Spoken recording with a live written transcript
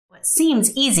It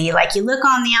seems easy. Like you look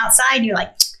on the outside and you're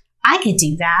like, I could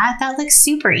do that. That looks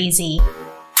super easy.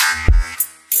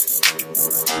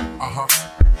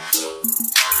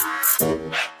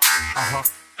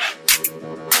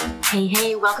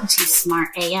 Hey, welcome to Smart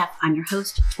AF. I'm your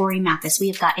host, Tori Mathis. We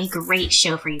have got a great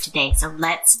show for you today, so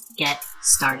let's get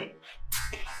started.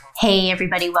 Hey,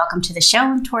 everybody, welcome to the show.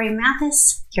 I'm Tori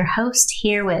Mathis, your host,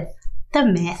 here with the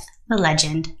myth, the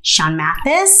legend, Sean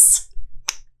Mathis.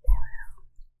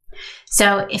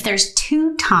 So if there's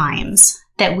two times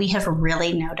that we have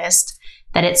really noticed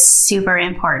that it's super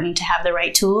important to have the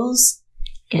right tools,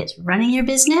 it is running your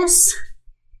business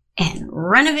and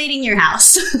renovating your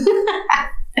house.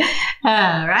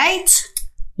 All right.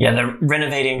 Yeah, the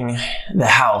renovating the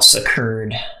house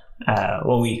occurred.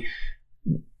 We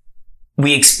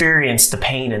experienced the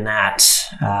pain in that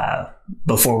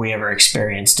before we ever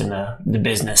experienced in the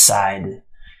business side.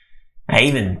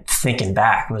 Even thinking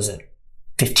back, was it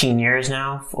 15 years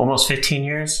now? Almost 15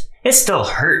 years? It still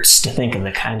hurts to think of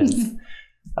the kind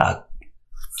of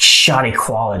shoddy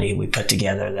quality we put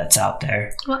together that's out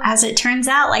there. Well, as it turns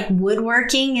out, like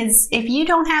woodworking is, if you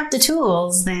don't have the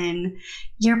tools, then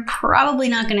you're probably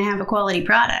not going to have a quality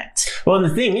product. Well, and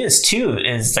the thing is, too,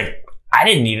 is like, I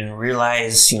didn't even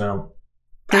realize,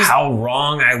 how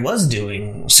wrong I was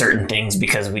doing certain things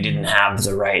because we didn't have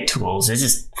the right tools. It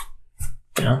just,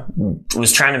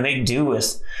 was trying to make do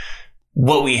with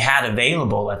what we had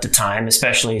available at the time,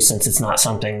 especially since it's not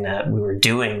something that we were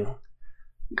doing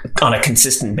on a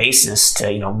consistent basis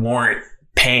to, warrant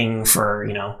paying for,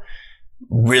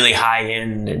 really high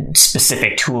end and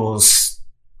specific tools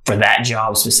for that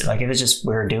job specific. Like, it was just,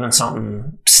 we were doing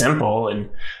something simple and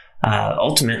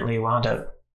ultimately wound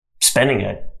up spending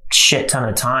a shit ton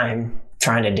of time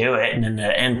trying to do it. And then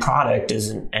the end product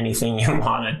isn't anything you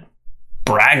want to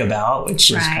brag about,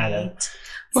 which is kind of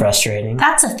frustrating.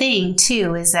 Well, that's a thing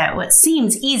too, is that what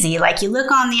seems easy, like you look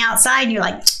on the outside and you're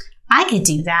like, I could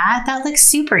do that. That looks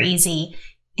super easy,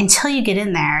 until you get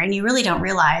in there and you really don't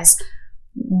realize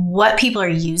what people are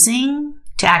using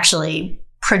to actually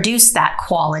produce that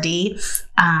quality,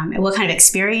 and what kind of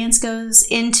experience goes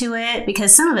into it.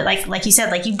 Because some of it, like you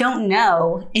said, like you don't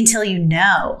know until you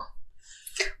know.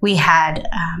 We had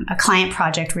a client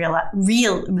project we had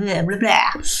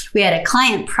a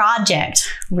client project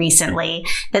recently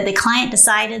that the client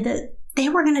decided that they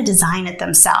were going to design it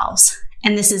themselves.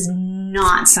 And this is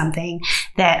not something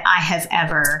that I have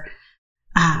ever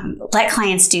let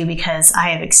clients do, because I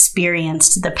have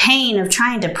experienced the pain of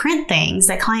trying to print things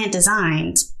that client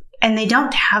designs and they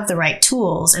don't have the right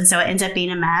tools. And so it ends up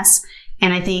being a mess.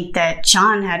 And I think that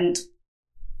Sean hadn't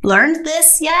learned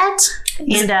this yet.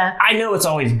 And I know it's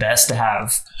always best to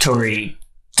have Tori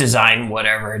design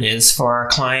whatever it is for our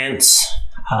clients.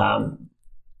 But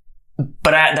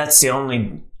that's the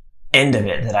only end of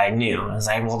it that I knew. I was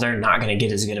like, well, they're not going to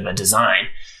get as good of a design.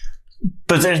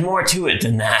 But there's more to it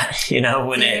than that,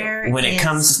 when it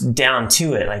comes down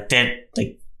to it, like that,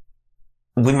 like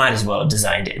we might as well have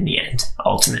designed it in the end,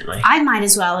 ultimately. I might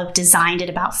as well have designed it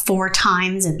about 4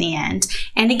 times in the end.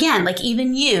 And again, like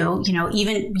even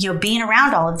being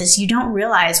around all of this, you don't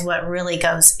realize what really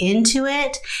goes into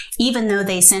it. Even though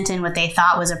they sent in what they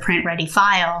thought was a print ready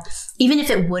file, even if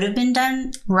it would have been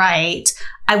done right,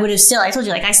 I would have still, I told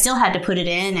you, like I still had to put it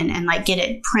in and like get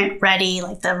it print ready,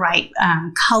 like the right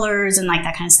colors and like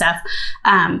that kind of stuff.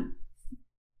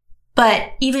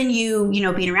 But even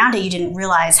being around it, you didn't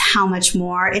realize how much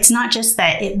more. It's not just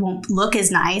that it won't look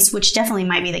as nice, which definitely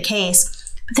might be the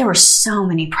case, but there were so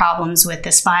many problems with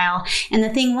this file. And the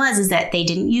thing is that they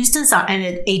didn't use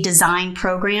a design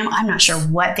program. I'm not sure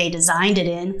what they designed it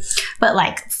in, but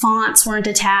like fonts weren't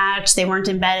attached, they weren't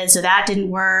embedded, so that didn't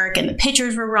work. And the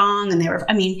pictures were wrong, and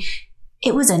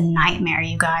it was a nightmare,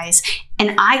 you guys.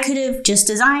 And I could have just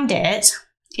designed it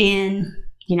in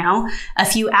a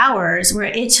few hours, where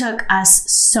it took us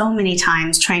so many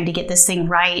times trying to get this thing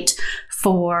right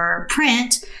for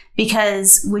print,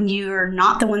 because when you're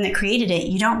not the one that created it,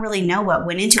 you don't really know what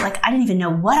went into it. Like I didn't even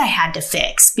know what I had to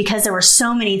fix, because there were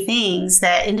so many things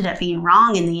that ended up being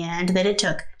wrong in the end that it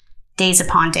took days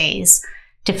upon days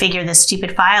to figure this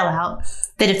stupid file out,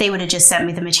 that if they would have just sent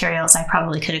me the materials, I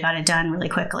probably could have got it done really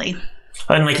quickly.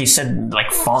 And like you said,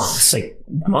 like fonts, like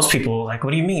most people like,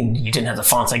 what do you mean you didn't have the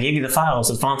fonts? I gave you the files,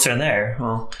 the fonts are there.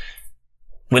 Well,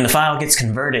 when the file gets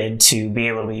converted to be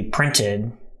able to be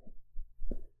printed,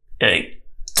 the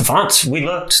fonts, we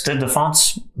looked, the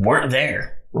fonts weren't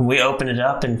there. When we opened it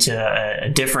up into a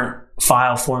different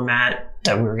file format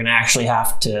that we were going to actually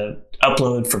have to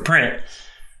upload for print,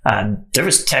 there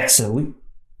was text that we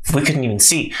we couldn't even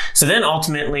see. So then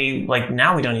ultimately, like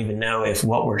now we don't even know if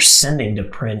what we're sending to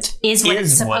print is what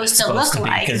it's supposed to look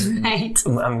like. Because right?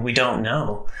 I mean, we don't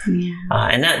know. Yeah.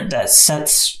 And that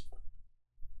sets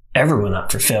everyone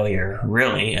up for failure,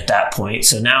 really, at that point.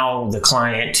 So now the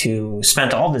client who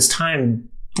spent all this time,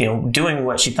 doing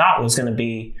what she thought was going to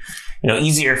be,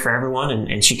 easier for everyone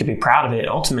and she could be proud of it,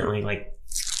 ultimately, like,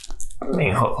 I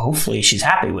mean, hopefully she's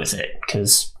happy with it,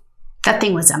 because that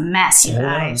thing was a mess, you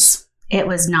guys. It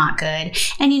was not good.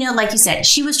 And, like you said,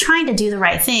 she was trying to do the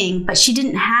right thing, but she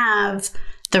didn't have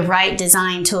the right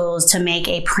design tools to make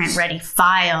a print ready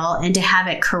file and to have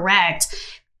it correct.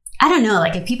 I don't know,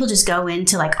 like if people just go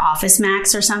into like Office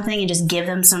Max or something and just give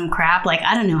them some crap, like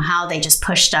I don't know how they just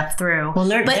push stuff through. Well,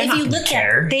 but if you look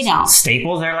at, they don't.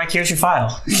 Staples, they're like, here's your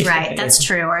file. Right, that's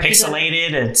true. Or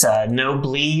pixelated, it's no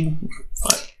bleed.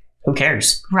 Who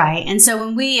cares? Right. And so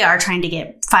when we are trying to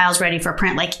get files ready for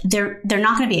print, like they're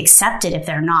not going to be accepted if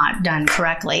they're not done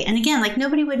correctly. And again, like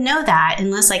nobody would know that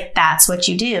unless like that's what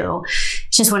you do.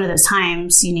 It's just one of those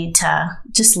times you need to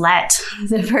just let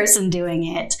the person doing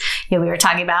it. We were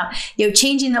talking about,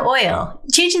 changing the oil.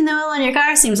 Changing the oil in your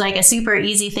car seems like a super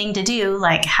easy thing to do.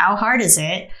 Like how hard is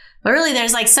it? But really,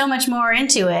 there's like so much more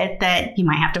into it that you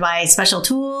might have to buy special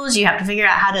tools. You have to figure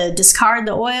out how to discard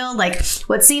the oil. Like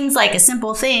what seems like a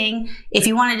simple thing, if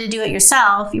you wanted to do it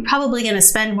yourself, you're probably going to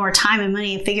spend more time and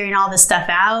money figuring all this stuff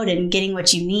out and getting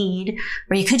what you need,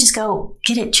 or you could just go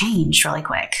get it changed really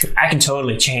quick. I can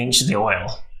totally change the oil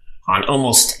on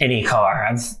almost any car.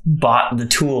 I've bought the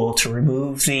tool to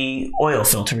remove the oil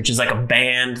filter, which is like a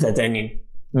band that then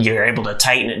you're able to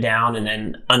tighten it down and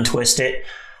then untwist it.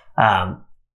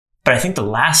 But I think the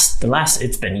last,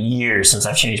 it's been years since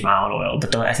I've changed my own oil,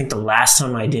 but I think the last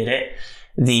time I did it,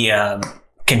 the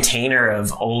container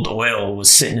of old oil was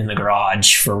sitting in the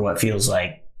garage for what feels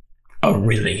like a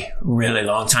really, really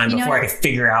long time before I could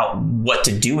figure out what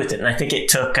to do with it. And I think it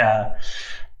took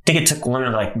one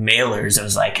of like mailers. It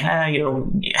was like,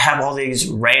 have all these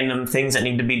random things that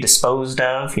need to be disposed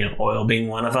of, oil being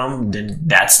one of them. Then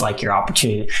that's like your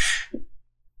opportunity.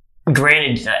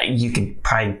 Granted, you could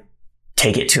probably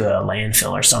take it to a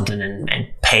landfill or something and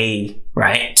pay,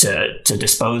 right, to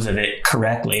dispose of it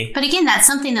correctly. But again, that's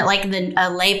something that like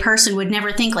a lay person would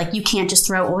never think, like you can't just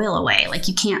throw oil away. Like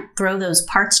you can't throw those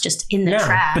parts just in the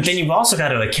trash. But then you've also got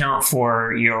to account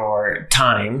for your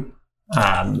time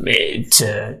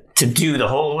to do the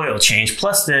whole oil change.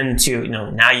 Plus then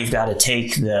now you've got to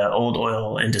take the old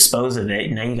oil and dispose of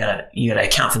it. Now you gotta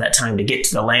account for that time to get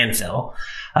to the landfill.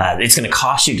 It's going to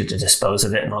cost you to dispose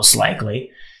of it most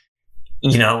likely.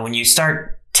 When you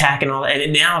start tacking all that,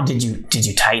 and now did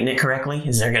you tighten it correctly?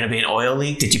 Is there going to be an oil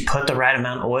leak? Did you put the right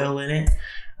amount of oil in it?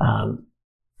 I'm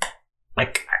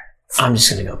just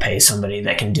going to go pay somebody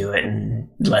that can do it in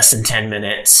less than 10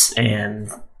 minutes. And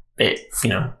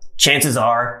chances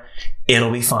are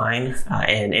it'll be fine.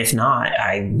 And if not,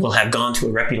 I will have gone to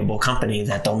a reputable company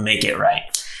that they'll make it right.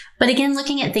 But again,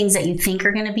 looking at things that you think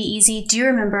are going to be easy, do you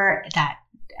remember that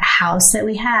house that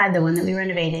we had, the one that we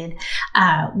renovated?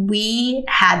 We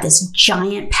had this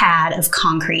giant pad of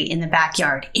concrete in the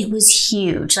backyard. It was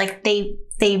huge. Like they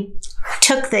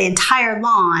took the entire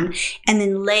lawn and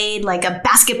then laid like a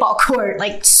basketball court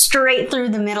like straight through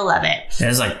the middle of it. It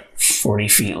was like 40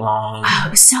 feet long. Oh,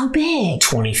 it was so big.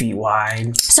 20 feet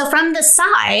wide. So from the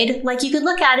side, like you could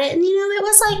look at it and it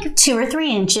was like 2 or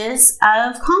 3 inches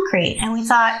of concrete. And we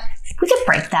thought, we could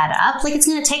break that up. Like it's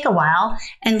going to take a while.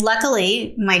 And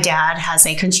luckily, my dad has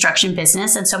a construction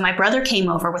business. And so my brother came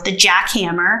over with a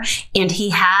jackhammer and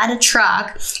he had a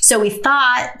truck. So we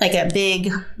thought like a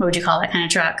big, what would you call that kind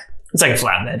of truck? It's like a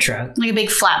flatbed truck. Like a big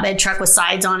flatbed truck with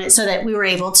sides on it so that we were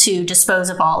able to dispose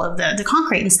of all of the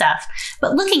concrete and stuff.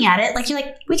 But looking at it, you're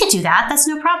like, we could do that. That's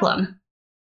no problem.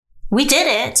 We did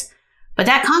it. But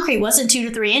that concrete wasn't 2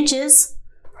 to 3 inches.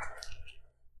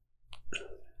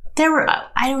 There were,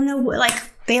 I don't know,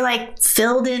 they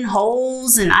filled in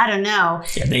holes and I don't know.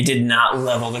 Yeah, they did not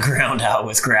level the ground out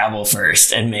with gravel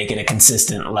first and make it a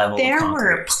consistent level of concrete. There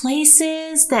were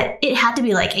places that it had to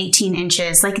be 18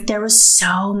 inches. There was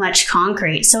so much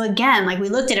concrete. So again, we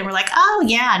looked at it, we're like, oh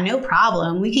yeah, no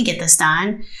problem. We can get this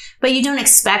done. But you don't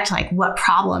expect what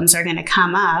problems are going to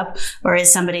come up, or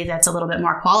as somebody that's a little bit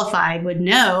more qualified would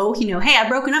know, hey, I've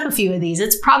broken up a few of these.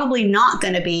 It's probably not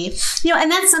going to be,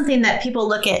 and that's something that people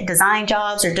look at design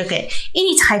jobs or look at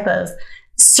any type of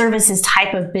services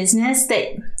type of business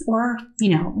or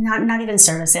not even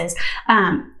services.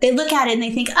 They look at it and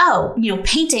they think, oh,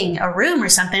 painting a room or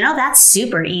something. Oh, that's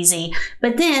super easy.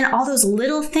 But then all those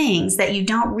little things that you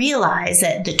don't realize,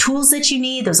 that the tools that you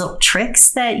need, those little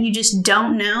tricks that you just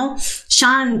don't know.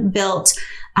 Sean built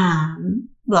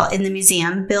in the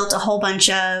museum, built a whole bunch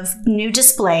of new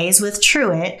displays with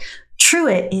Truett.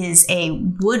 Truett is a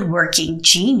woodworking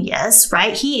genius,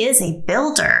 right? He is a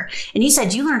builder. And you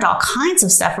said you learned all kinds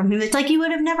of stuff from him. It's like you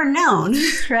would have never known,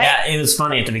 right? Yeah, it was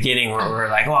funny at the beginning where we're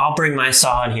like, well, I'll bring my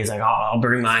saw. And he's like, oh, I'll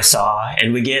bring my saw.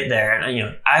 And we get there.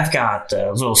 And, I've got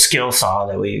a little skill saw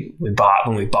that we bought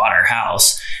when we bought our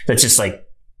house. That's just like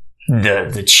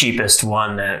the cheapest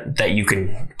one that you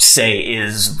can say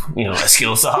is, a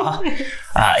skill saw.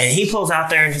 And he pulls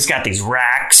out there and he's got these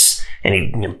racks. And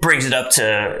he brings it up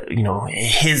to,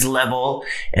 his level.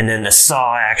 And then the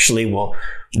saw actually will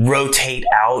rotate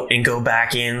out and go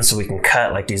back in so we can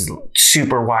cut like these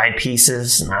super wide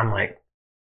pieces. And I'm like,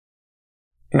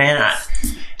 man,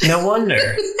 no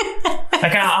wonder.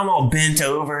 Like I'm all bent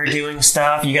over doing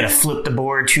stuff. You got to flip the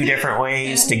board 2 different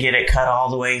ways to get it cut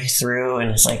all the way through. And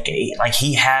it's like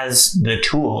he has the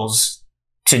tools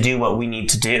to do what we need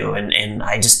to do. And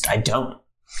I don't.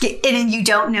 And you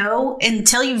don't know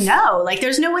until you know. Like,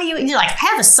 there's no way you're like, I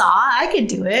have a saw, I could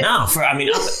do it. No,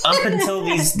 up until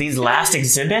these last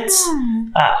exhibits,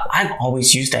 I've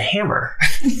always used a hammer.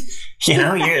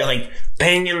 You're like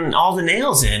banging all the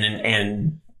nails in,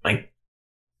 and like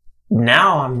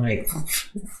now I'm like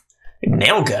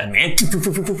nail gun, man,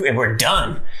 and we're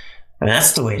done. I mean,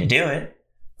 that's the way to do it.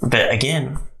 But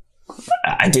again,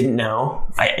 I didn't know.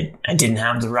 I didn't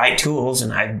have the right tools,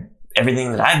 and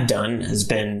everything that I've done has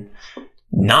been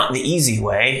not the easy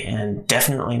way and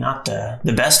definitely not the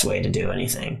best way to do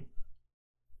anything.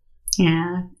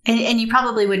 Yeah. And you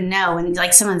probably wouldn't know when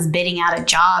like someone's bidding out a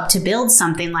job to build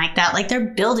something like that. Like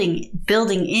they're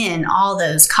building in all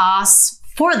those costs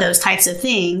for those types of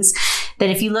things that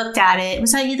if you looked at it,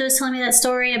 was that you that was telling me that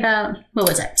story about, what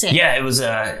was that? Yeah, it was,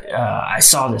 I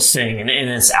saw this thing and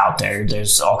it's out there.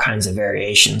 There's all kinds of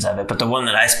variations of it. But the one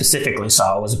that I specifically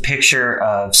saw was a picture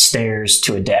of stairs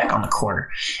to a deck on the corner.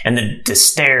 And the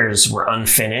stairs were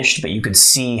unfinished, but you could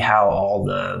see how all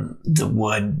the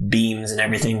wood beams and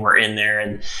everything were in there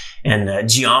and the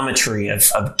geometry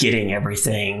of getting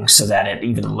everything so that it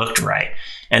even looked right.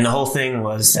 And the whole thing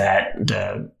was that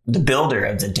the builder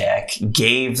of the deck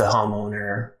gave the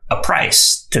homeowner a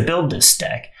price to build this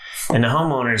deck. And the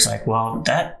homeowner's like, well,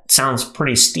 that sounds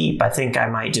pretty steep. I think I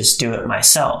might just do it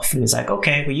myself. And he's like,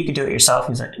 okay, well, you could do it yourself.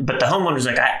 He's like, but the homeowner's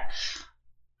like,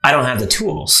 I don't have the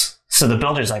tools. So the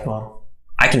builder's like, well,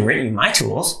 I can rent you my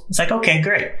tools. It's like, okay,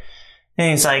 great.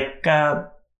 And he's like,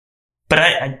 but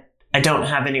I don't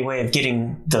have any way of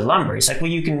getting the lumber. He's like,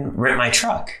 well, you can rent my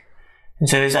truck. And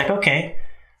so he's like, okay.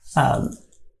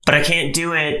 But I can't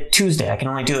do it Tuesday. I can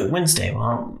only do it Wednesday.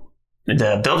 Well,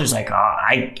 the builder's like, oh,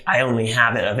 I only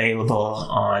have it available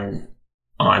on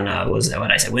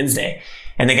Wednesday.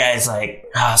 And the guy's like,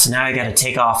 oh, so now I got to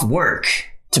take off work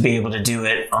to be able to do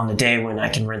it on the day when I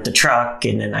can rent the truck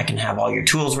and then I can have all your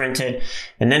tools rented.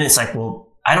 And then it's like,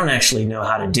 well, I don't actually know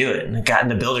how to do it. And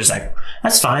the builder's like,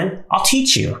 that's fine. I'll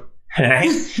teach you. Right?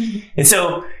 And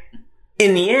so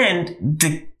in the end,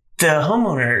 the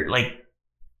homeowner, like,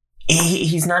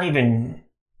 he's not even,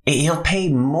 he'll pay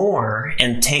more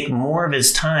and take more of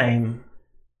his time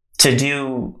to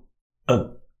do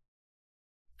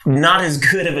not as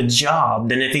good of a job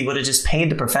than if he would have just paid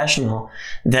the professional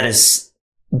that has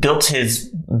built his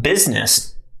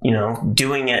business,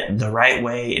 doing it the right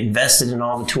way, invested in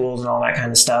all the tools and all that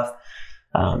kind of stuff.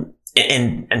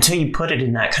 And until you put it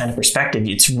in that kind of perspective,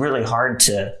 it's really hard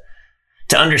to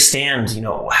understand,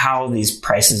 how these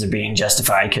prices are being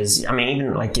justified. Because, I mean,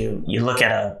 even like you look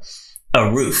at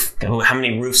a roof. How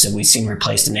many roofs have we seen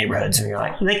replaced in neighborhoods? And you're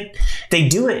like, they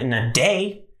do it in a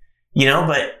day,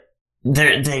 but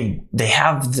they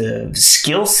have the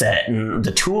skill set and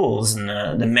the tools and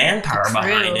the manpower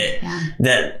behind it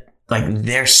that like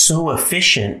they're so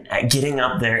efficient at getting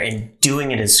up there and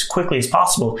doing it as quickly as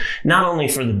possible, not only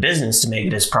for the business to make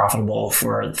it as profitable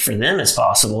for them as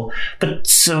possible, but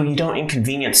so you don't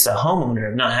inconvenience the homeowner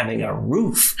of not having a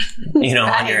roof, on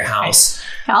your house.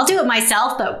 I'll do it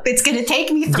myself, but it's going to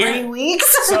take me 3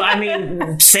 weeks. So, I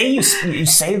mean, say you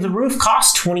say the roof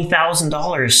costs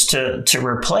 $20,000 to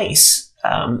replace,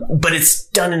 but it's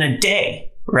done in a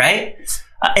day, right?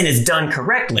 And it's done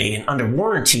correctly and under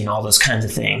warranty and all those kinds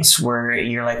of things where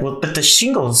you're like, well, but the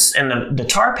shingles and the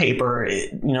tar paper,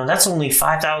 that's only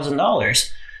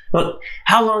 $5,000. Well,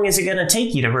 how long is it going to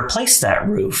take you to replace that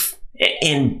roof?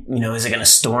 And, is it going to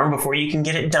storm before you can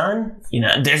get it done?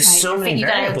 There's so many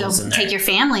variables in there. Take your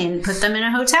family and put them in a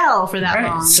hotel for that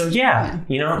long. So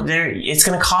it's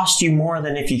going to cost you more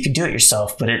than if you could do it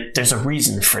yourself, but there's a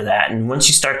reason for that. And once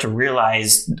you start to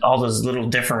realize all those little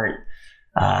different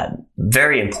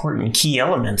very important key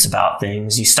elements about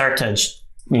things, you start to,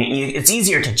 it's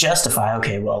easier to justify,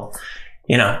 okay, well,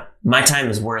 my time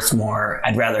is worth more.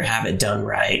 I'd rather have it done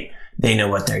right. They know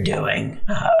what they're doing,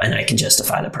 and I can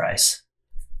justify the price.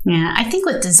 Yeah, I think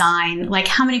with design, like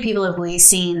how many people have we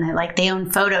seen that like they own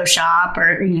Photoshop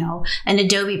or, an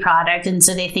Adobe product, and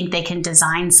so they think they can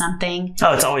design something.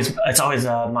 Oh, it's always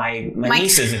my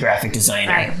niece is a graphic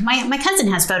designer. Right. My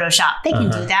cousin has Photoshop. They can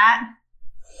do that.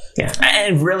 Yeah.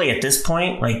 And really at this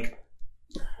point, like,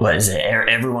 what is it?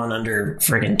 Everyone under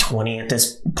friggin' 20 at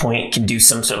this point can do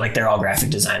some sort, like they're all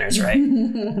graphic designers, right?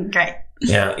 Right.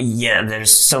 Yeah.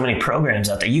 There's so many programs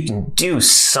out there. You can do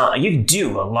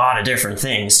a lot of different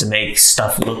things to make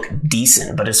stuff look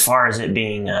decent. But as far as it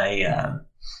being a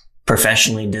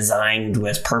professionally designed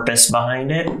with purpose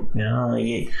behind it,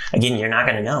 again, you're not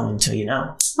going to know until you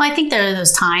know. Well, I think there are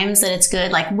those times that it's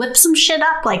good, like whip some shit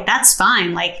up, like that's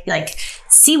fine, like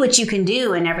see what you can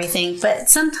do and everything. But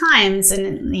sometimes,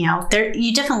 and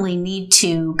you definitely need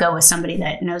to go with somebody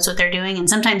that knows what they're doing. And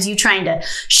sometimes you trying to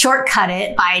shortcut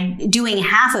it by doing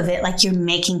half of it, like you're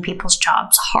making people's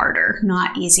jobs harder,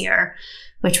 not easier,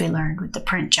 which we learned with the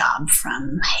print job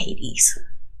from Hades.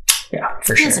 Yeah,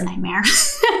 for sure. It's a nightmare.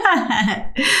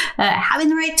 Having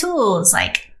the right tools,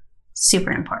 like,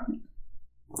 super important.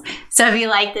 So if you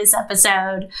like this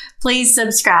episode, please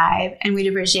subscribe, and we'd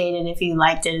appreciate it if you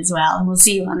liked it as well. And we'll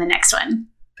see you on the next one.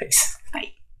 Peace.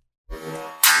 Bye.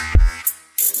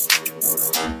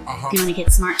 If you want to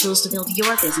get smart tools to build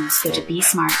your business, go to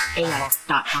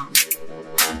besmartao.com.